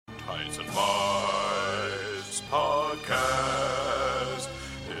Tights and Vice podcast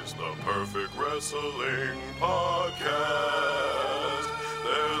is the perfect wrestling podcast.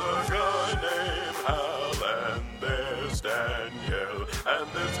 There's a guy named Hal and there's Danielle, and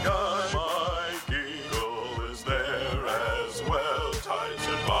this guy Mike Eagle is there as well. Tights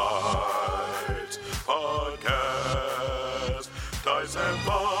and Vice podcast. Tights and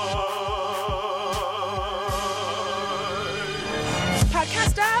Vice.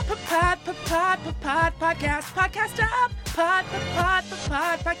 Podcast up,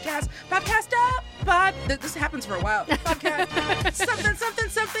 podcast up. This happens for a while. Podcast.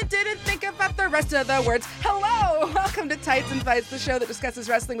 Something. Didn't think about the rest of the words. Hello, welcome to Tights and Fights, the show that discusses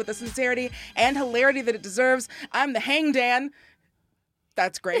wrestling with the sincerity and hilarity that it deserves. I'm the Hang Dan.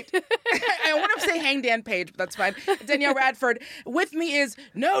 That's great. I want to say Hang Dan Page, but that's fine. Danielle Radford. With me is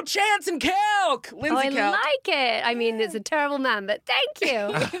No Chance in Kelk, Lindsay I Kelk. like it. I mean, it's a terrible man, but thank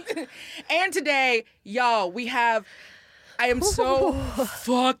you. And today, y'all, I am so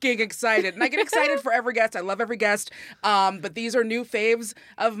fucking excited. And I get excited for every guest. I love every guest. But these are new faves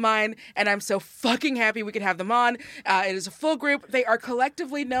of mine, and I'm so fucking happy we could have them on. It is a full group. They are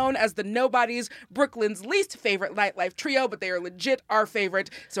collectively known as the Nobodies, Brooklyn's least favorite nightlife trio, but they are legit our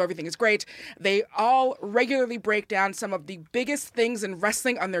favorite, so everything is great. They all regularly break down some of the biggest things in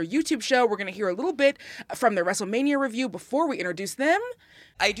wrestling on their YouTube show. We're going to hear a little bit from their WrestleMania review before we introduce them.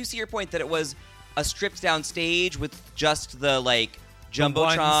 I do see your point that it was a stripped down stage with just the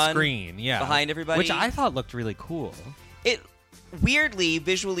jumbotron one screen, yeah, behind everybody, which I thought looked really cool. It weirdly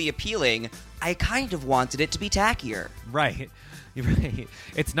visually appealing. I kind of wanted it to be tackier. Right.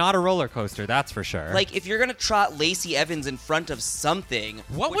 It's not a roller coaster, that's for sure. Like, if you're gonna trot Lacey Evans in front of something,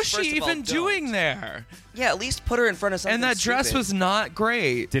 what was she even doing there? Yeah, at least put her in front of something. And that dress stupid. was not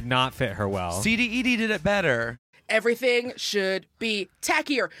great. Did not fit her well. CD did it better. Everything should be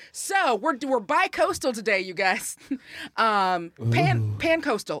tackier. So we're bi-coastal today, you guys.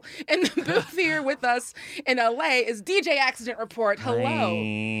 Pan-coastal. In the booth here with us in LA is DJ Accident Report. Hello.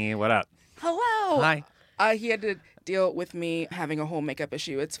 Hi, what up? Hello. Hi. He had to deal with me having a whole makeup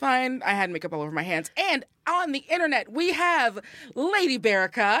issue. It's fine. I had makeup all over my hands. And on the internet, we have Lady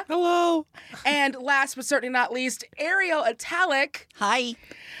Barica. Hello. And last but certainly not least, Ariel Italic. Hi.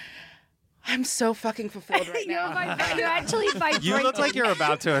 I'm so fucking fulfilled right now. You're actually vibrating. You look like you're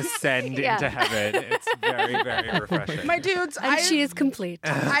about to ascend Yeah. into heaven. It's very, very refreshing. My dudes, And she is complete.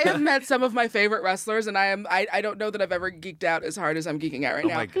 I have met some of my favorite wrestlers, and I don't know that I've ever geeked out as hard as I'm geeking out right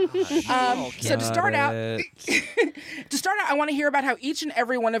now. Oh my gosh. So to start out, I want to hear about how each and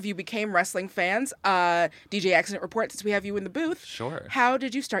every one of you became wrestling fans. DJ Accident Report, since we have you in the booth. Sure. How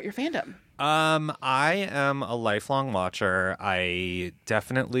did you start your fandom? I am a lifelong watcher. I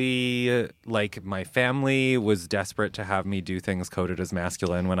definitely, my family was desperate to have me do things coded as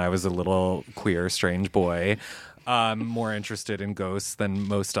masculine when I was a little queer, strange boy. More interested in ghosts than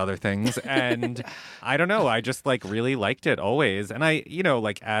most other things. And I don't know, I just really liked it always. And I,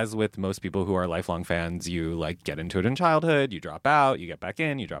 as with most people who are lifelong fans, you get into it in childhood, you drop out, you get back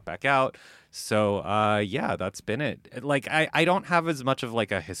in, you drop back out. So, yeah, that's been it. I don't have as much of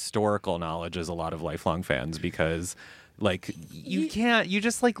a historical knowledge as a lot of lifelong fans because you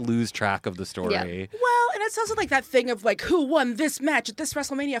just lose track of the story. Yeah. Well, and it's also that thing of who won this match at this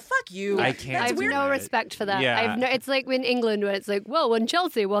WrestleMania? Fuck you. I can't. I have no respect for that. Yeah. It's like in England when it's when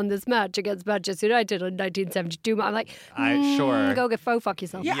Chelsea won this match against Manchester United in 1972. I'm like, sure. go fuck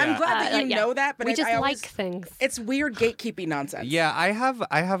yourself. Yeah, I'm glad that you know that, but we just I like always, things. It's weird gatekeeping nonsense. Yeah, I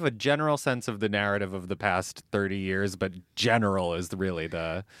have a general sense of the narrative of the past 30 years, but general is really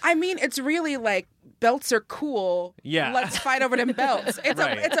the... I mean, it's really belts are cool. Yeah. Let's fight over them belts. It's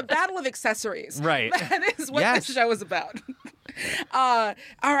Right. it's a battle of accessories. Right. That is what Yes. this show is about. All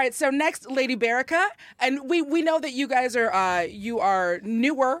right. So next, Lady Barica, and we know that you guys are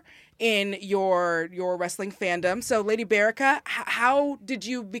newer in your wrestling fandom. So Lady Barica, how did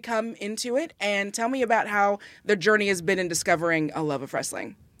you become into it? And tell me about how the journey has been in discovering a love of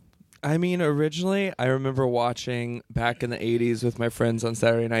wrestling. I mean, originally, I remember watching back in the 80s with my friends on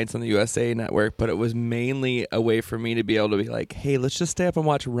Saturday nights on the USA Network, but it was mainly a way for me to be able to be like, hey, let's just stay up and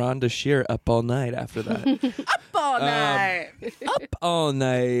watch Rhonda Shear up all night after that. Up all night. Up all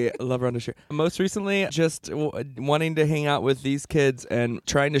night. I love Rhonda Shear. Most recently, just wanting to hang out with these kids and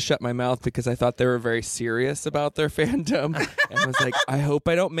trying to shut my mouth because I thought they were very serious about their fandom. And I was like, I hope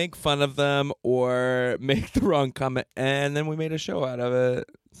I don't make fun of them or make the wrong comment. And then we made a show out of it.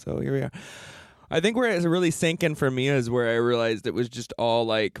 So here we are. I think where it really sank in for me is where I realized it was just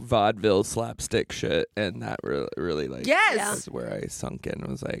all vaudeville slapstick shit, and that really Yes. is where I sunk in. It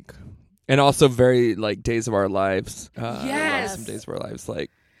was and also very Days of Our Lives. Yes. Some Days of Our Lives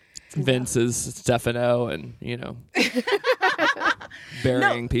Vince's Stefano and,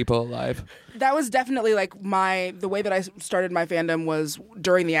 burying people alive. That was definitely like the way that I started my fandom was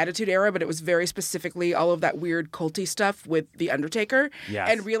during the Attitude Era, but it was very specifically all of that weird culty stuff with The Undertaker. Yes.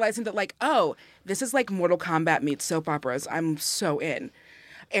 And realizing that like, oh, this is like Mortal Kombat meets soap operas. I'm so in.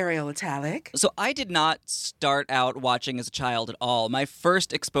 Ariel Italic. So I did not start out watching as a child at all. My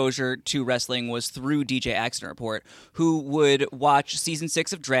first exposure to wrestling was through DJ Accident Report, who would watch season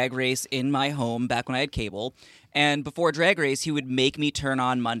 6 of Drag Race in my home back when I had cable. And before Drag Race, he would make me turn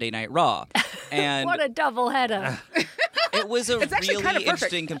on Monday Night Raw. And What a double header. it was a It's actually really kind of perfect.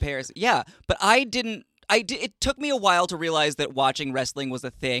 interesting comparison. Yeah, but it took me a while to realize that watching wrestling was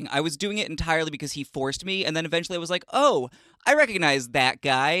a thing. I was doing it entirely because he forced me, and then eventually I was like, oh, I recognize that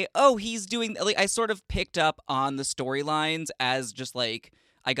guy. Oh, he's doing... Like, I sort of picked up on the storylines as just, like,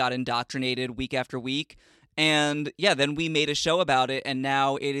 I got indoctrinated week after week. And, yeah, then we made a show about it, and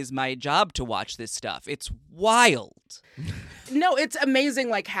now it is my job to watch this stuff. It's wild. No, it's amazing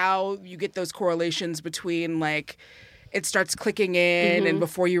like how you get those correlations between like it starts clicking in and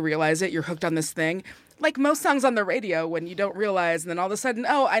before you realize it, you're hooked on this thing. Like most songs on the radio when you don't realize and then all of a sudden,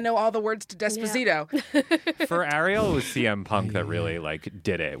 oh, I know all the words to Despacito. For Ariel, it was CM Punk that really like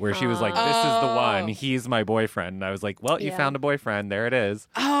did it, where she was like, "This is the one. He's my boyfriend." And I was like, "Well, you Yeah. found a boyfriend. There it is."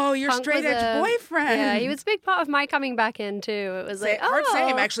 Oh, your Punk straight was edge a- boyfriend. Yeah, he was a big part of my coming back in too. It was like, Hard oh,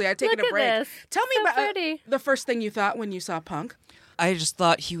 same, actually. I'd taken look a break. at this. Tell me So about pretty. the first thing you thought when you saw Punk. I just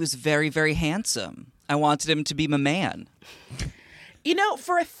thought he was very, very handsome. I wanted him to be my man. You know,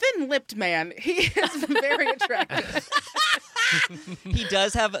 for a thin-lipped man, he is very attractive. He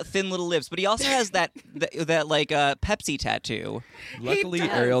does have thin little lips, but he also has that like Pepsi tattoo. Luckily, does.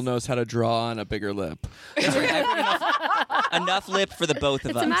 Ariel knows how to draw on a bigger lip. That's right. I have enough lip for the both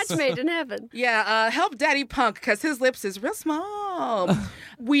of It's a us. match made in heaven. Yeah, help Daddy Punk because his lips is real small.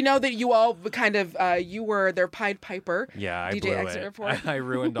 We know that you all kind of, you were their Pied Piper. Yeah, I DJ blew Exit it. Report. I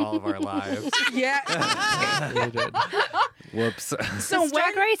ruined all of our lives. Yeah. Really did. Whoops. So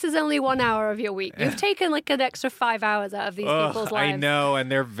Drag Race is only 1 hour of your week. You've taken like an extra 5 hours out of these people's lives. I know,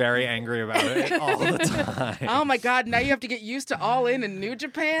 and they're very angry about it all the time. Oh my God! Now you have to get used to All In and New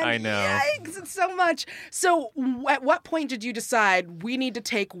Japan. I know. Yikes! It's so much. So, at what point did you decide we need to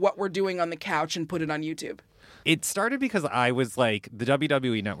take what we're doing on the couch and put it on YouTube? It started because I was like, the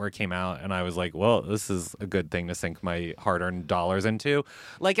WWE Network came out, and I was like, well, this is a good thing to sink my hard-earned dollars into.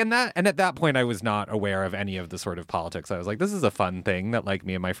 Like, and at that point, I was not aware of any of the sort of politics. I was like, this is a fun thing that like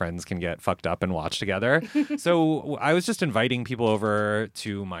me and my friends can get fucked up and watch together. So I was just inviting people over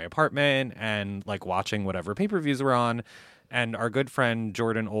to my apartment and like watching whatever pay-per-views were on. And our good friend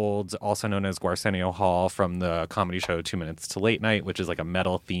Jordan Olds, also known as Guarsenio Hall from the comedy show 2 Minutes to Late Night, which is like a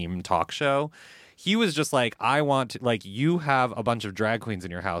metal-themed talk show, he was just like, I want to, like, you have a bunch of drag queens in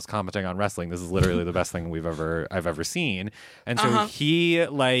your house commenting on wrestling. This is literally the best thing I've ever seen. And so he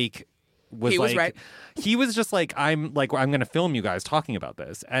like was He was like, right. he was just like, I'm going to film you guys talking about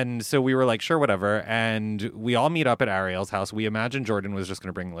this. And so we were like, sure, whatever. And we all meet up at Ariel's house. We imagined Jordan was just going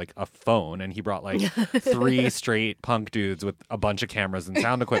to bring like a phone, and he brought like 3 straight punk dudes with a bunch of cameras and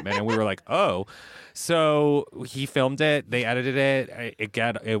sound equipment. And we were like, oh. So he filmed it. They edited it.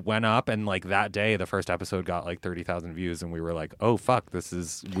 It went up, and like that day, the first episode got like 30,000 views, and we were like, oh fuck,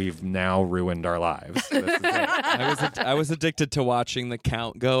 we've now ruined our lives. This is it. I was addicted to watching the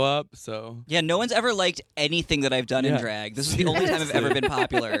count go up. So Yeah, no one's ever liked anything that I've done in Yeah. drag. This is the only time I've ever been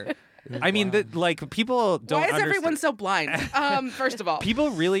popular. I mean, like people don't. Why is understand. everyone so blind? First of all, People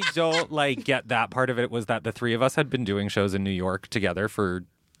really don't like get that part of it. Was that the 3 of us had been doing shows in New York together for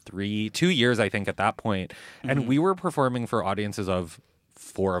 2 years, I think, at that point, and we were performing for audiences of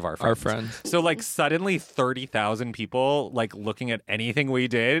 4 of our friends. Our friends. So like suddenly 30,000 people like looking at anything we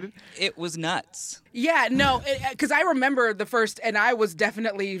did. It was nuts. yeah, no, because I remember the first, and I was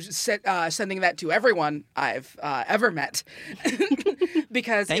definitely sending that to everyone I've ever met,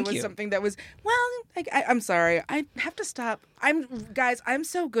 because Thank it was you. something that was like I'm sorry, I have to stop. I'm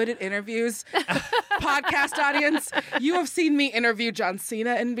so good at interviews. Podcast audience, you have seen me interview John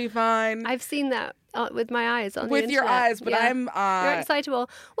Cena and be fine. I've seen that with my eyes on the With your internet. eyes, but Yeah. I'm You're excitable.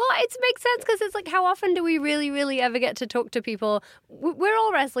 Well, it makes sense because it's like, how often do we really, really ever get to talk to people? We're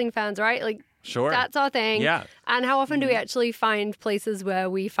all wrestling fans, right? Like, Sure. that's our thing. Yeah. And how often do we actually find places where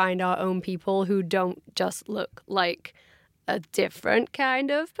we find our own people who don't just look like a different kind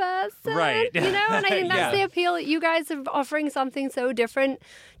of person. Right. You know, and I think that's the appeal. You guys are offering something so different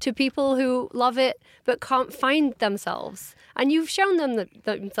to people who love it but can't find themselves. And you've shown them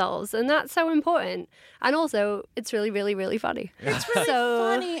themselves, and that's so important. And also, it's really, really, really funny. It's really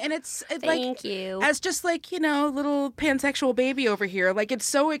funny, and it's like, thank you. As just like, you know, little pansexual baby over here. Like, it's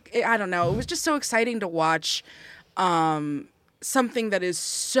so, I don't know, it was just so exciting to watch something that is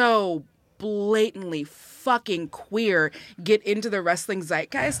so blatantly fucking queer get into the wrestling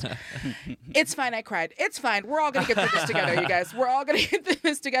zeitgeist. It's fine, I cried. It's fine. We're all gonna get through this together, you guys. We're all gonna get through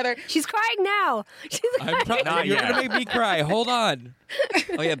this together. She's crying now. She's crying. You're gonna make me cry. Hold on.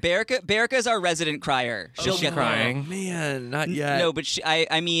 Oh yeah, Berica's our resident crier. She'll get crying. Oh, man, not yet. No, but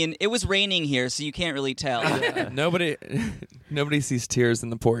I mean, it was raining here, so you can't really tell. Yeah, nobody sees tears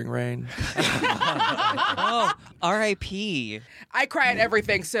in the pouring rain. Oh, R.I.P. I cry at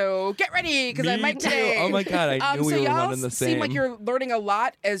everything, so get ready because I Me might too. today. Oh my God, I knew so we were y'all one and the seem like same. you're learning a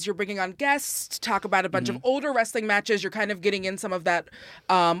lot as you're bringing on guests to talk about a bunch of older wrestling matches. You're kind of getting in some of that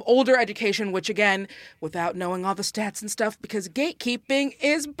older education, which again, without knowing all the stats and stuff, because gatekeeping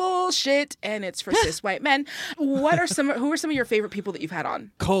is bullshit and it's for cis white men. Who are some of your favorite people that you've had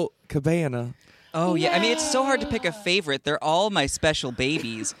on? Colt Cabana. Oh yeah, I mean it's so hard to pick a favorite. They're all my special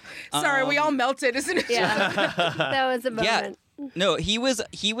babies. Sorry, we all melted, isn't it? Yeah, that was a Yeah. moment. No, he was a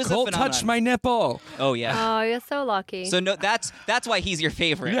Colt phenomenon. touched my nipple. Oh yeah. Oh, you're so lucky. So no, that's why he's your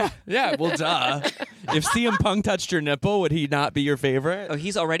favorite. Yeah. Well, duh. If CM Punk touched your nipple, would he not be your favorite? Oh,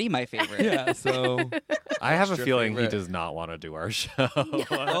 he's already my favorite. Yeah. So I have a Your feeling favorite. he does not want to do our show.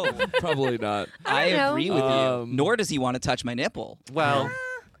 Oh, probably not. I don't know. agree with you. Um, Nor does he want to touch my nipple. Well,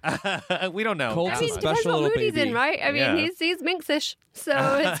 we don't know. Colt's I a mean, special depends what little mood he's baby. in, right? I mean, Yeah. he's minxish,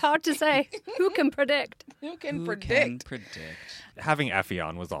 so it's hard to say. Who can predict? Who can Who predict? can predict? Having Effie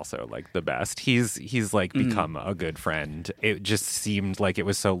on was also like the best. He's like become a good friend. It just seemed like it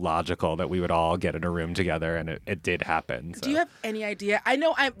was so logical that we would all get in a room together, and it did happen. So. Do you have any idea? I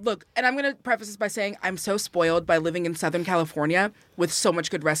know look, and I'm going to preface this by saying I'm so spoiled by living in Southern California with so much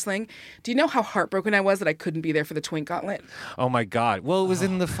good wrestling. Do you know how heartbroken I was that I couldn't be there for the Twink Gauntlet? Oh my God! Well, it was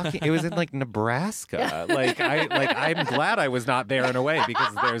in it was in like Nebraska. I'm glad I was not there in a way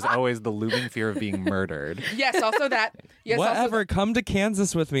because there's always the looming fear of being murdered. Yes, also that. Yes, also Whatever. Come to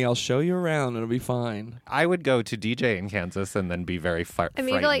Kansas with me. I'll show you around. It'll be fine. I would go to DJ in Kansas and then be very I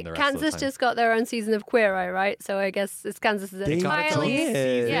mean, frightened like the rest of the Kansas time. just got their own season of Queer Eye, right? So I guess Kansas is entirely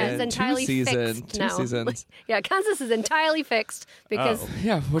did. yeah, it's entirely Two fixed now. seasons. Yeah, Kansas is entirely fixed because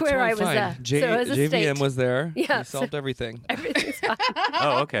Yeah, we're Queer totally Eye was fine. there. So as a JVM state, was there. Yeah, He solved everything. everything's fine.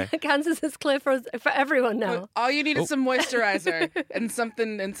 Oh, okay. Kansas is clear for everyone now. all you need is some moisturizer and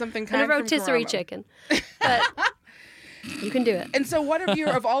something kind And a from rotisserie Karama. chicken. But you can do it. And so what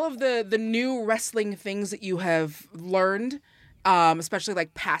of all of the new wrestling things that you have learned, especially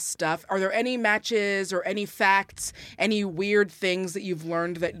like past stuff, are there any matches or any facts, any weird things that you've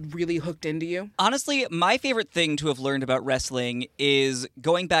learned that really hooked into you? Honestly, my favorite thing to have learned about wrestling is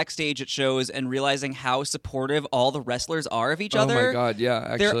going backstage at shows and realizing how supportive all the wrestlers are of each Oh other. my God, yeah,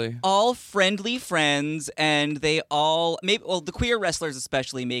 actually. They're all friendly friends, and they all the queer wrestlers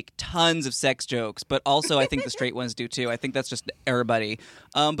especially make tons of sex jokes, but also I think the straight ones do too. I think that's just everybody.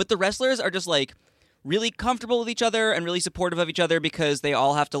 But the wrestlers are just like really comfortable with each other and really supportive of each other because they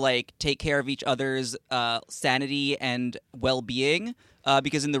all have to like take care of each other's sanity and well-being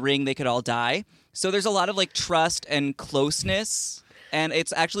because in the ring they could all die. So there's a lot of like trust and closeness. And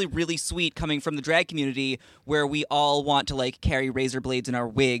it's actually really sweet coming from the drag community where we all want to like carry razor blades in our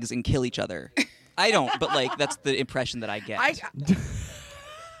wigs and kill each other. I don't, but like that's the impression that I get. I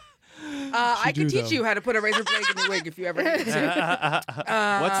can do, teach though. you how to put a razor blade in your wig if you ever need to.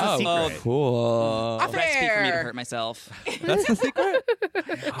 What's the secret? Cool. Off Recipe for me to air. hurt myself. That's the secret?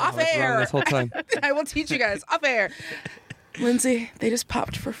 Off I was wrong air. this whole time. I will teach you guys off air. Lindsay, they just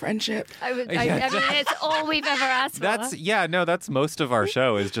popped for friendship. I mean, it's all we've ever asked for. That's most of our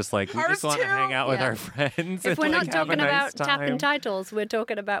show is just like we Ours just want to too. hang out with Yeah. our friends. if and we're like, not have a talking nice about tapping time. titles, we're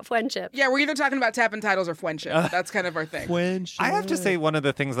talking about friendship. Yeah, we're either talking about tapping titles or friendship. That's kind of our thing. I have to say, one of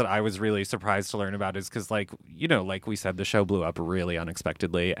the things that I was really surprised to learn about is because, like we said, the show blew up really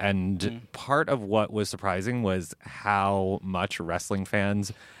unexpectedly. And part of what was surprising was how much wrestling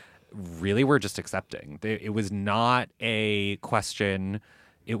fans really were just accepting. It was not a question.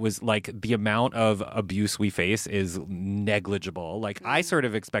 It was like the amount of abuse we face is negligible. Like, I sort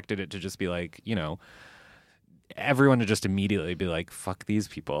of expected it to just be like, everyone would just immediately be like, fuck these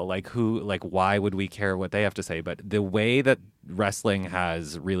people. Like, why would we care what they have to say? But the way that wrestling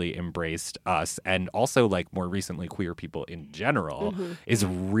has really embraced us, and also like more recently queer people in general, is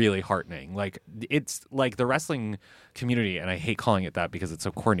really heartening. Like, it's like the wrestling community, and I hate calling it that because it's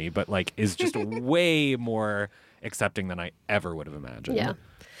so corny, but like is just way more accepting than I ever would have imagined. Yeah.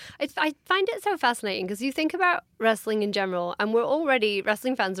 I find it so fascinating because you think about wrestling in general, and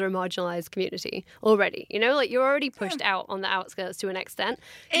wrestling fans are a marginalized community already. You know, like you're already pushed out on the outskirts to an extent.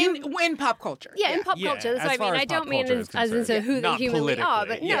 In pop culture. Yeah, in pop culture. That's what I mean. I don't mean as into who they humanly are,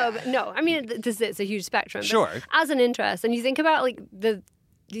 but no. I mean, it's a huge spectrum. Sure. But as an interest, and you think about like the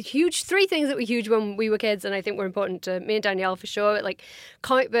huge three things that were huge when we were kids, and I think were important to me and Danielle for sure, like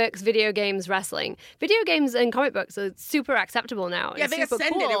comic books, video games, wrestling. Video games and comic books are super acceptable now. Yeah, it's they super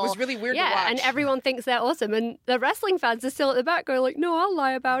ascended. cool. It was really weird to watch. Yeah, and everyone thinks they're awesome. And the wrestling fans are still at the back going like, no, I'll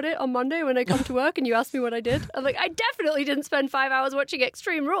lie about it on Monday when I come to work and you ask me what I did. I'm like, I definitely didn't spend 5 hours watching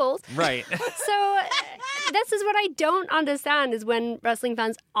Extreme Rules. Right. So this is what I don't understand is when wrestling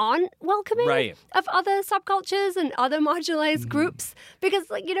fans aren't welcoming of other subcultures and other marginalized groups. Because,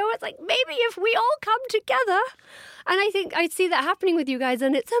 like, you know, it's like, maybe if we all come together, and I think I see that happening with you guys,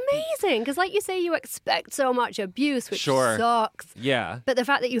 and it's amazing because, like you say, you expect so much abuse, which sucks. Yeah. But the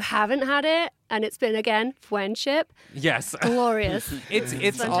fact that you haven't had it, and it's been again friendship, yes, glorious.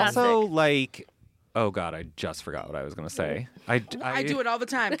 It's also like, oh God, I just forgot what I was going to say. I do it all the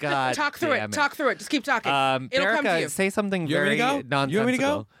time. God talk through it. Talk through it. Just keep talking. It'll come to you. Say something You want me very to go? nonsensical. You want me to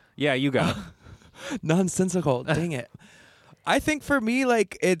go? Yeah, you go. Nonsensical. Dang it. I think for me,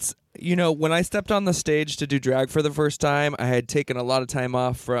 like, it's, you know, when I stepped on the stage to do drag for the first time, I had taken a lot of time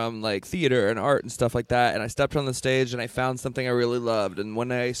off from like theater and art and stuff like that. And I stepped on the stage and I found something I really loved. And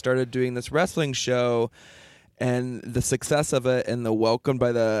when I started doing this wrestling show, and the success of it and the welcome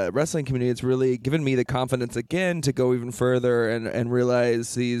by the wrestling community, it's really given me the confidence again to go even further and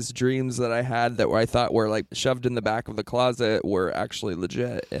realize these dreams that I had that I thought were like shoved in the back of the closet were actually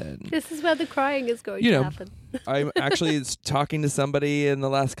legit. And This is where the crying is going to happen. I'm actually talking to somebody in the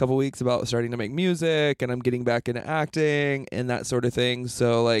last couple weeks about starting to make music, and I'm getting back into acting and that sort of thing.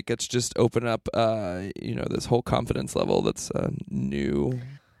 So like it's just opened up this whole confidence level that's new.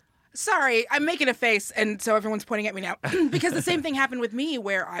 Sorry, I'm making a face, and so everyone's pointing at me now. Because the same thing happened with me,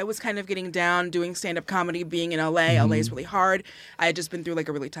 where I was kind of getting down doing stand-up comedy, being in LA. LA is really hard. I had just been through like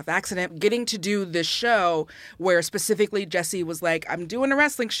a really tough accident. Getting to do this show where specifically Jesse was like, I'm doing a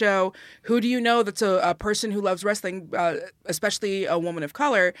wrestling show. Who do you know that's a person who loves wrestling, especially a woman of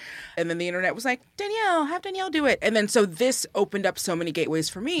color? And then the internet was like, Danielle, have Danielle do it. And then so this opened up so many gateways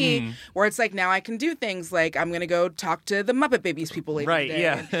for me, where it's like now I can do things like I'm going to go talk to the Muppet Babies people later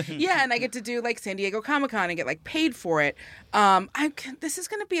today. Yeah, and I get to do like San Diego Comic-Con and get like paid for it. This is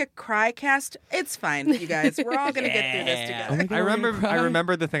going to be a cry cast. It's fine, you guys. We're all going to get through this together. I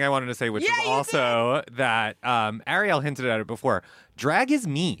remember the thing I wanted to say, which is also that Ariel hinted at it before. Drag is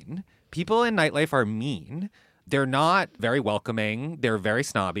mean. People in nightlife are mean. They're not very welcoming. They're very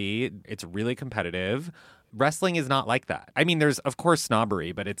snobby. It's really competitive. Wrestling is not like that. I mean, there's, of course,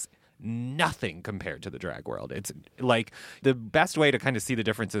 snobbery, but it's nothing compared to the drag world. It's like the best way to kind of see the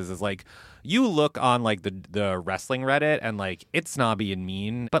differences is like you look on like the wrestling Reddit and like it's snobby and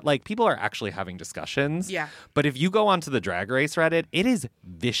mean, but like people are actually having discussions. Yeah. But if you go onto the Drag Race Reddit, it is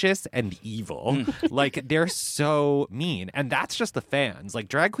vicious and evil. Like they're so mean, and that's just the fans. Like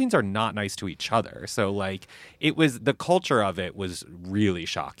drag queens are not nice to each other. So like the culture of it was really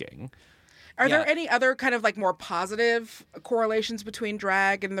shocking. Are there any other kind of like more positive correlations between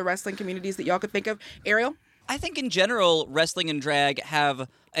drag and the wrestling communities that y'all could think of? Ariel? I think in general, wrestling and drag have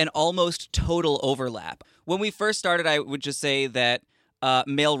an almost total overlap. When we first started, I would just say that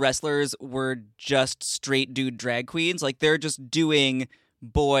male wrestlers were just straight dude drag queens. Like they're just doing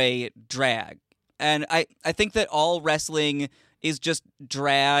boy drag. And I think that all wrestling is just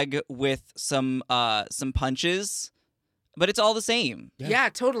drag with some punches. But it's all the same. Yeah,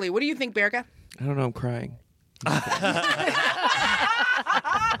 totally. What do you think, Berga? I don't know. I'm crying.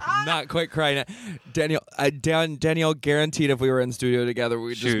 Not quite crying. Danielle guaranteed if we were in studio together,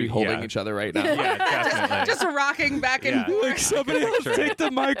 we'd just be holding each other right now. Yeah, definitely. Just rocking back and forth. Like somebody else take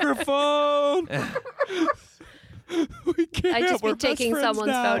the microphone. We can't. I'd just We're be taking best friends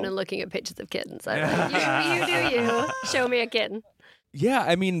someone's now. phone and looking at pictures of kittens. I'm like, you do you. Show me a kitten. Yeah,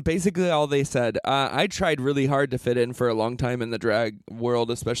 I mean, basically all they said. I tried really hard to fit in for a long time in the drag world,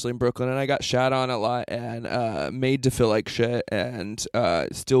 especially in Brooklyn, and I got shat on a lot and made to feel like shit, and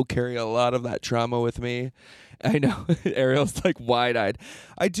still carry a lot of that trauma with me. I know Ariel's like wide-eyed.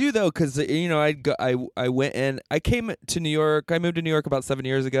 I do though, because I went in. I came to New York. I moved to New York about 7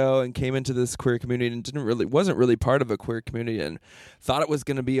 years ago and came into this queer community and wasn't really part of a queer community and thought it was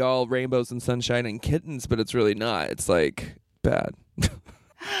going to be all rainbows and sunshine and kittens, but it's really not. It's like bad.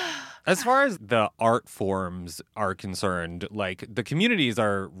 As far as the art forms are concerned, like the communities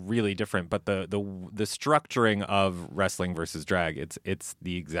are really different, but the structuring of wrestling versus drag, it's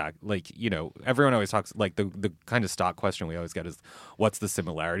the exact, like, everyone always talks, like the kind of stock question we always get is what's the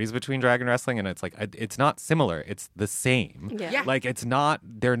similarities between drag and wrestling, and it's like it's not similar, it's the same. Yeah. Like it's not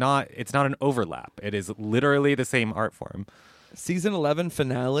an overlap. It is literally the same art form. Season 11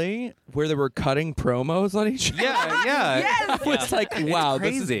 finale where they were cutting promos on each other. Yeah. Yes. I was like, wow,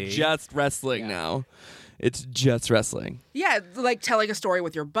 this crazy. is just wrestling now. It's just wrestling. Yeah, like telling a story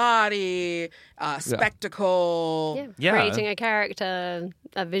with your body, spectacle. Yeah. Creating a character,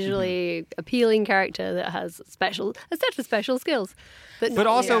 a visually appealing character that has a set of special skills. But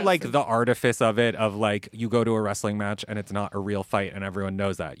also, like, the artifice of it, of, like, you go to a wrestling match and it's not a real fight and everyone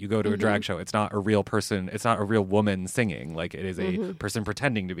knows that. You go to a drag show, it's not a real person, it's not a real woman singing. Like, it is a person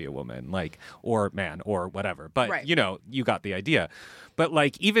pretending to be a woman, like, or man, or whatever. But, Right. You got the idea. But,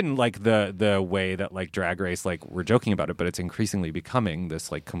 like, even, like, the way that, like, Drag Race, like, we're joking about it, but it's increasingly becoming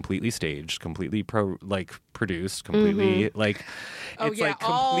this, like, completely staged, completely produced, completely, like, Oh it's, yeah, like,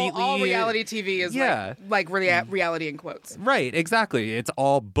 completely... all reality TV is like reality in quotes. Right, exactly. It's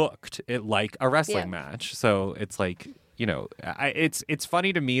all booked like a wrestling match. So it's like, it's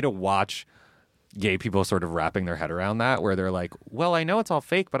funny to me to watch gay people sort of wrapping their head around that, where they're like, well, I know it's all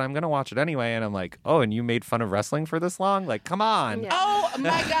fake, but I'm going to watch it anyway. And I'm like, oh, and you made fun of wrestling for this long? Like, come on. Yeah. Oh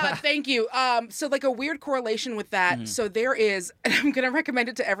my God, thank you. So like a weird correlation with that. So there is, and I'm going to recommend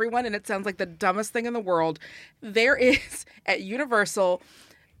it to everyone, and it sounds like the dumbest thing in the world. There is at Universal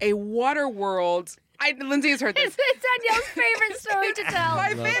a water world. Lindsay has heard this. It's Danielle's favorite story to tell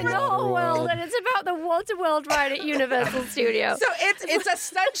My in favorite. the whole world, and it's about the Water World ride at Universal Studios. So it's a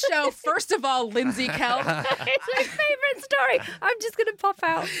stunt show. First of all, Lindsay Kelp. It's my favorite story. I'm just gonna pop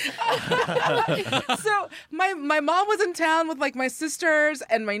out. So my mom was in town with like my sisters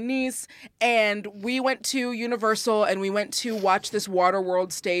and my niece, and we went to Universal and we went to watch this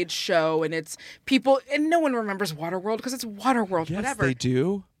Waterworld stage show, and it's people, and no one remembers Waterworld because it's Waterworld. Yes, whatever. they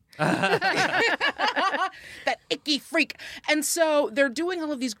do. That icky freak. And so they're doing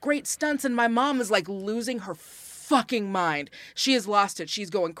all of these great stunts, and my mom is like losing her fucking mind. She has lost it. She's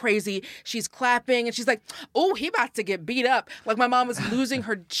going crazy. She's clapping and she's like, oh, he about to get beat up. Like my mom was losing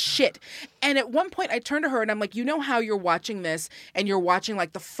her shit. And at one point I turned to her and I'm like, you know how you're watching this and you're watching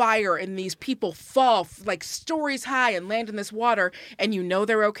like the fire and these people fall like stories high and land in this water and you know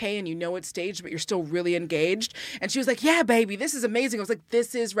they're okay and you know it's staged, but you're still really engaged. And she was like, yeah, baby, this is amazing. I was like,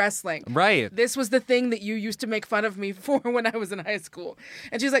 this is wrestling. Right. This was the thing that you used to make fun of me for when I was in high school.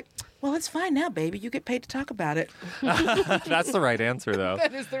 And she was like, well, it's fine now, baby. You get paid to talk about it. That's the right answer, though.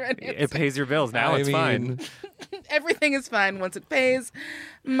 That is the right answer. It pays your bills. Now it's fine. Everything is fine once it pays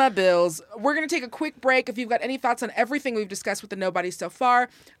my bills. We're going to take a quick break. If you've got any thoughts on everything we've discussed with the Nobodies so far,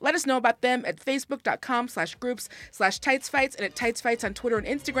 let us know about them at facebook.com/groups/tightsfights and at tightsfights on Twitter and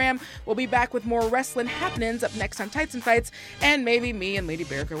Instagram. We'll be back with more wrestling happenings up next on Tights and Fights, and maybe me and Lady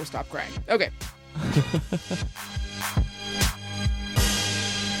Bearca will stop crying. Okay.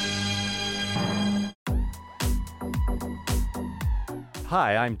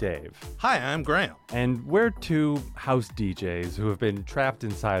 Hi, I'm Dave. Hi, I'm Graham. And we're two house DJs who have been trapped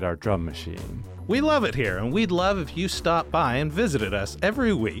inside our drum machine. We love it here, and we'd love if you stopped by and visited us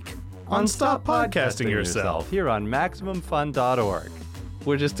every week on Stop Podcasting Yourself. Here on MaximumFun.org.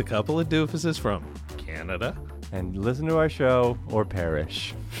 We're just a couple of doofuses from Canada. And listen to our show or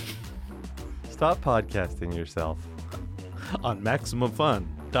perish. Stop podcasting yourself. On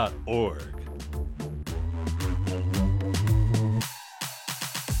MaximumFun.org.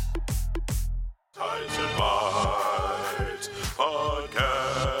 Tights and Fights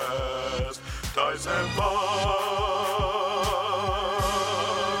Podcast. Tights and Fights.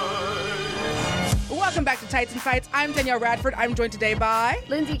 Welcome back to Tights and Fights. I'm Danielle Radford. I'm joined today by...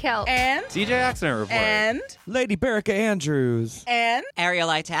 Lindsay Kelp. And... DJ Accident Report. And... Lady Bearca Andrews. And... Ariel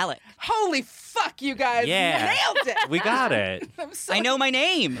Italic. Holy fuck, you guys. Yeah. Nailed it. We got it. I'm so I know my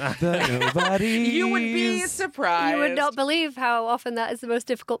name. The Nobodies. You would be surprised. You would not believe how often that is the most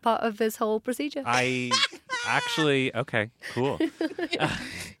difficult part of this whole procedure. I Actually, okay, cool.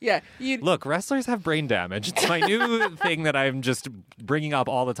 Yeah. Look, wrestlers have brain damage. It's my new thing that I'm just bringing up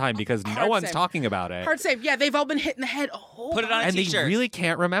all the time because no Hard one's save. talking about it. Hard save. Yeah, they've all been hit in the head a whole Put it on a And they t-shirt. really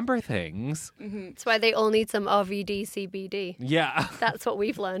can't remember things. That's why they all need some RVD CBD. Yeah. That's what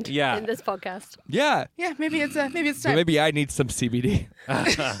we've learned Yeah. in this podcast. Yeah. Yeah, maybe it's time. Maybe I need some CBD.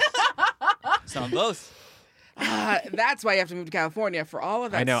 Some of both. That's why you have to move to California for all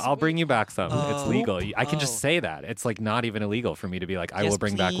of that. I know. I'll bring you back some. It's Oh. legal. I can Oh. just say that. It's like not even illegal for me to be like, I Yes, will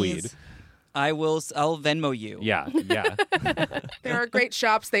bring back please. weed. I'll Venmo you. Yeah. There are great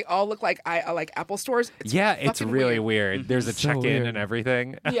shops. They all look like Apple stores. It's Yeah, it's fucking really weird. weird. There's a So check-in weird. and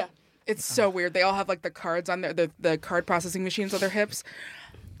everything. Yeah, it's so weird. They all have like the cards on the card processing machines on their hips.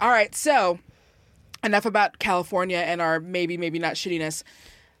 All right, so enough about California and our maybe not shittiness.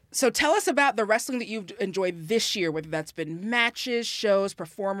 So tell us about the wrestling that you've enjoyed this year, whether that's been matches, shows,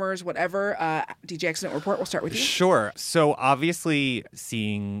 performers, whatever. DJ Accident Report, we'll start with you. Sure. So obviously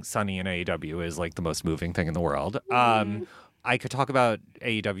seeing Sunny in AEW is like the most moving thing in the world. I could talk about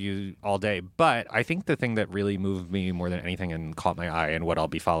AEW all day, but I think the thing that really moved me more than anything and caught my eye and what I'll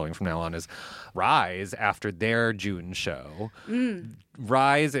be following from now on is Rise after their June show.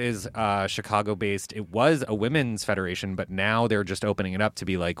 Rise is Chicago-based. It was a women's federation, but now they're just opening it up to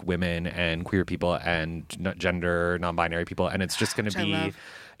be like women and queer people and gender non-binary people, and it's just going to Which I be. love.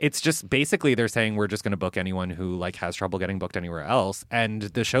 It's just basically they're saying we're just going to book anyone who like has trouble getting booked anywhere else, and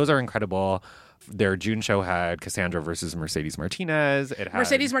the shows are incredible. Their June show had Cassandra versus Mercedes Martinez. It had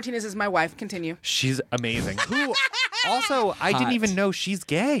Mercedes Martinez is my wife. Continue. She's amazing. Who also I didn't Hot. even know she's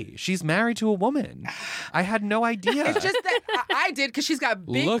gay. She's married to a woman. I had no idea. It's just that I did because she's got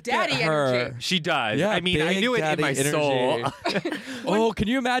big Look daddy at her. energy. She does. Yeah, I mean, I big knew it in daddy my energy. soul. Oh, can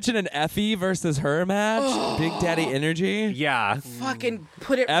you imagine an Effie versus her match? Big Daddy energy. Yeah. Fucking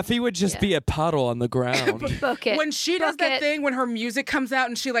put it. Effie would just be a puddle on the ground. Book it. When she does Book that it. thing when her music comes out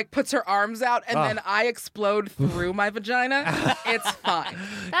and she like puts her arms out and then I explode through my vagina, it's fine.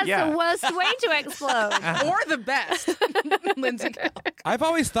 That's Yeah. the worst way to explode. Or the best. Lindsay Kell. I've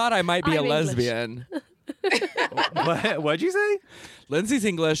always thought I might be I'm a English. lesbian. What'd you say? Lindsay's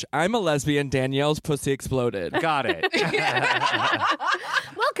English. I'm a lesbian. Danielle's pussy exploded. Got it.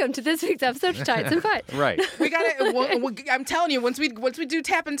 Welcome to this week's episode of Tights and Fights. Right. We got it. I'm telling you, once we do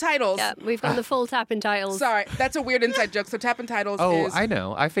tap and titles. Yeah, we've got the full tap in titles. Sorry, that's a weird inside joke. So tap and titles Oh, is. I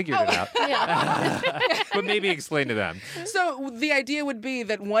know. I figured it out. Yeah. But maybe explain to them. So the idea would be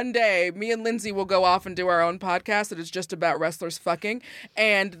that one day me and Lindsay will go off and do our own podcast that is just about wrestlers fucking,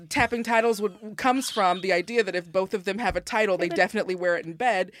 and tapping titles comes from the idea that if both of them have a title, they definitely wear it in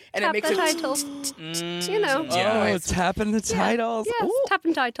bed, and Tap it makes the it. title. You know. Oh, tapping the titles. Yes, Ooh.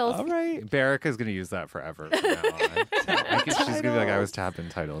 tapping titles. All right. Barrica's going to use that forever from now on. She's going to be like, I was tapping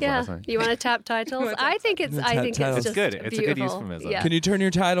titles Yeah, last night. you want to tap titles? I think it's. I Tap think titles. it's It's just good. It's a good beautiful. euphemism. Yeah. Can you turn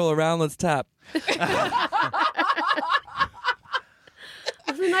your title around? Let's tap.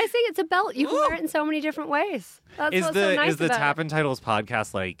 It's a nice thing. It's a belt. You can wear it in so many different ways. That's Is what's so nice is the about Tap it. and Titles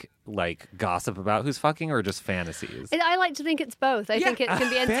podcast like gossip about who's fucking or just fantasies? I like to think it's both. I think it can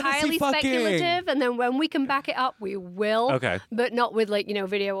be entirely fucking. speculative, and then when we can back it up, we will. Okay. But not with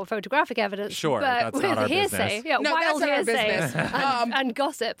video or photographic evidence. Sure, but that's with not our hearsay. business. Yeah, No, wild that's not our hearsay business. and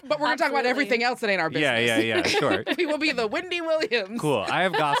gossip. But we're going to talk about everything else that ain't our business. Yeah, sure. We will be the Wendy Williams. Cool. I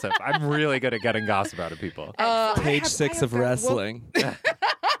have gossip. I'm really good at getting gossip out of people. Page 6 of wrestling.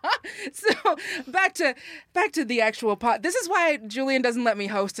 So back to the actual pod. This is why Julian doesn't let me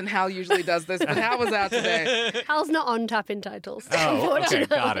host, and Hal usually does this. But Hal was out today. Hal's not on tap in titles. Oh, okay,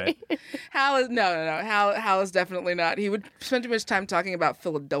 got it. Hal is no. Hal is definitely not. He would spend too much time talking about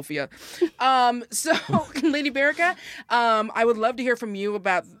Philadelphia. So Lady Berica, I would love to hear from you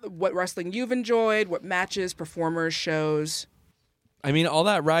about what wrestling you've enjoyed, what matches, performers, shows. I mean, all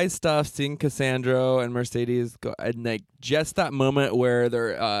that Rise stuff, seeing Cassandra and Mercedes go, and like just that moment where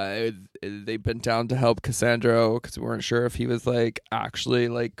they bent down to help Cassandra because we weren't sure if he was like actually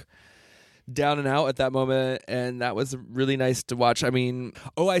like down and out at that moment, and that was really nice to watch. I mean,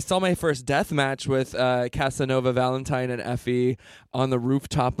 I saw my first death match with Casanova Valentine and Effie on the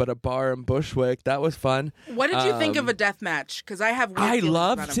rooftop at a bar in Bushwick. That was fun. What did you think of a death match? Because I have. Weird I feelings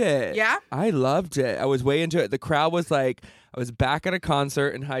about loved them. it. Yeah. I loved it. I was way into it. The crowd was like, I was back at a concert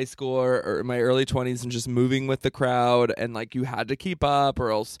in high school or in my early 20s and just moving with the crowd, and like you had to keep up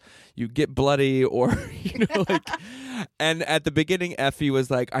or else you get bloody or like. And at the beginning, Effie was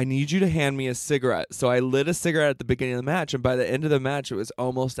like, I need you to hand me a cigarette. So I lit a cigarette at the beginning of the match, and by the end of the match, it was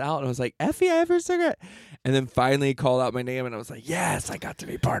almost out. And I was like, Effie, I have your cigarette. And then finally he called out my name, and I was like, yes, I got to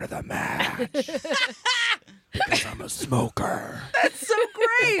be part of the match. Because I'm a smoker. That's so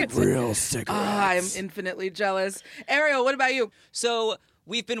great. Real cigarettes. I'm infinitely jealous. Ariel, what about you? So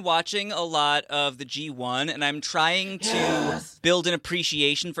we've been watching a lot of the G1, and I'm trying to build an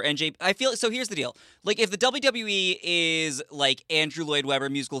appreciation for NJ. I feel so. Here's the deal: like, if the WWE is like Andrew Lloyd Webber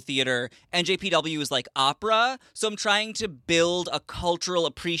musical theater, NJPW is like opera. So I'm trying to build a cultural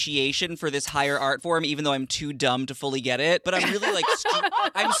appreciation for this higher art form, even though I'm too dumb to fully get it. But I'm really like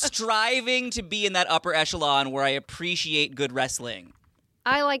I'm striving to be in that upper echelon where I appreciate good wrestling.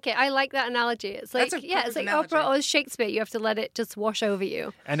 I like it. I like that analogy. It's like, That's a yeah, it's perfect like opera analogy. or Shakespeare. You have to let it just wash over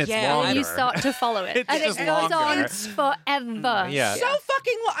you. And it's Yeah. longer. And you start to follow it. It's and just it goes longer. on forever. Yeah. So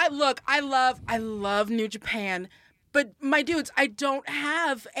fucking I love New Japan, but my dudes, I don't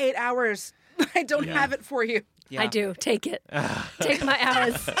have 8 hours. I don't have it for you. Yeah. I do. Take it. Take my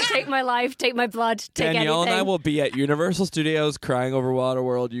hours. Take my life. Take my blood. Take Danielle anything. and I will be at Universal Studios crying over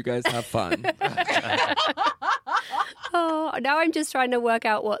Waterworld. You guys have fun. Oh, now I'm just trying to work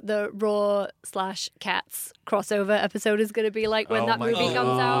out what the Raw/Cats crossover episode is going to be like when Oh that my movie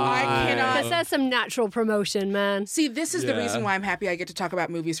comes out. I cannot. Because there's some natural promotion, man. See, this is the Yeah. reason why I'm happy I get to talk about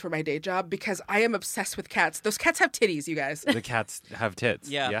movies for my day job, because I am obsessed with cats. Those cats have titties, you guys. The cats have tits.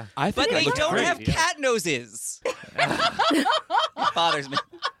 Yeah. I But think they it looks don't great. have cat noses. It bothers me.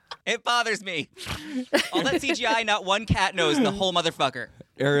 It bothers me. All that CGI, not one cat nose in the whole motherfucker.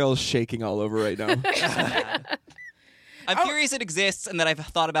 Ariel's shaking all over right now. I'm furious it exists and that I've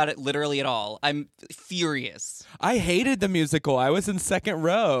thought about it literally at all. I'm furious. I hated the musical. I was in second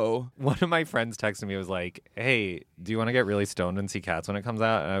row. One of my friends texted me, was like, hey, do you want to get really stoned and see Cats when it comes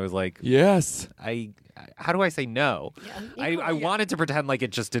out? And I was like, Yes. how do I say no? Yeah. I wanted to pretend like it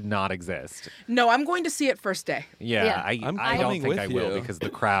just did not exist. No, I'm going to see it first day. Yeah, Yeah. I I'm don't coming think with I will you. because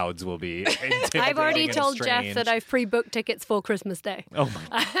the crowds will be intimidating I've already and told Jeff strange. that I've pre-booked tickets for Christmas Day. Oh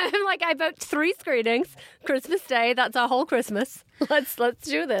my I'm like, I booked 3 screenings. Christmas Day, that's our whole Christmas. Let's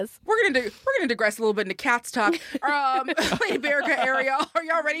do this. We're gonna digress a little bit into cats talk. Lady Berica, Ariel, are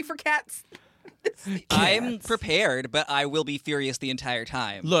y'all ready for cats? I'm prepared, but I will be furious the entire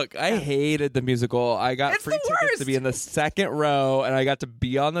time. Look, I hated the musical. I got It's free the tickets worst. to be in the second row, and I got to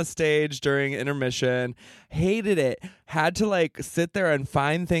be on the stage during intermission. Hated it. Had to like sit there and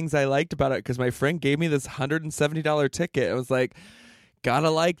find things I liked about it because my friend gave me this $170 ticket. I was like, gotta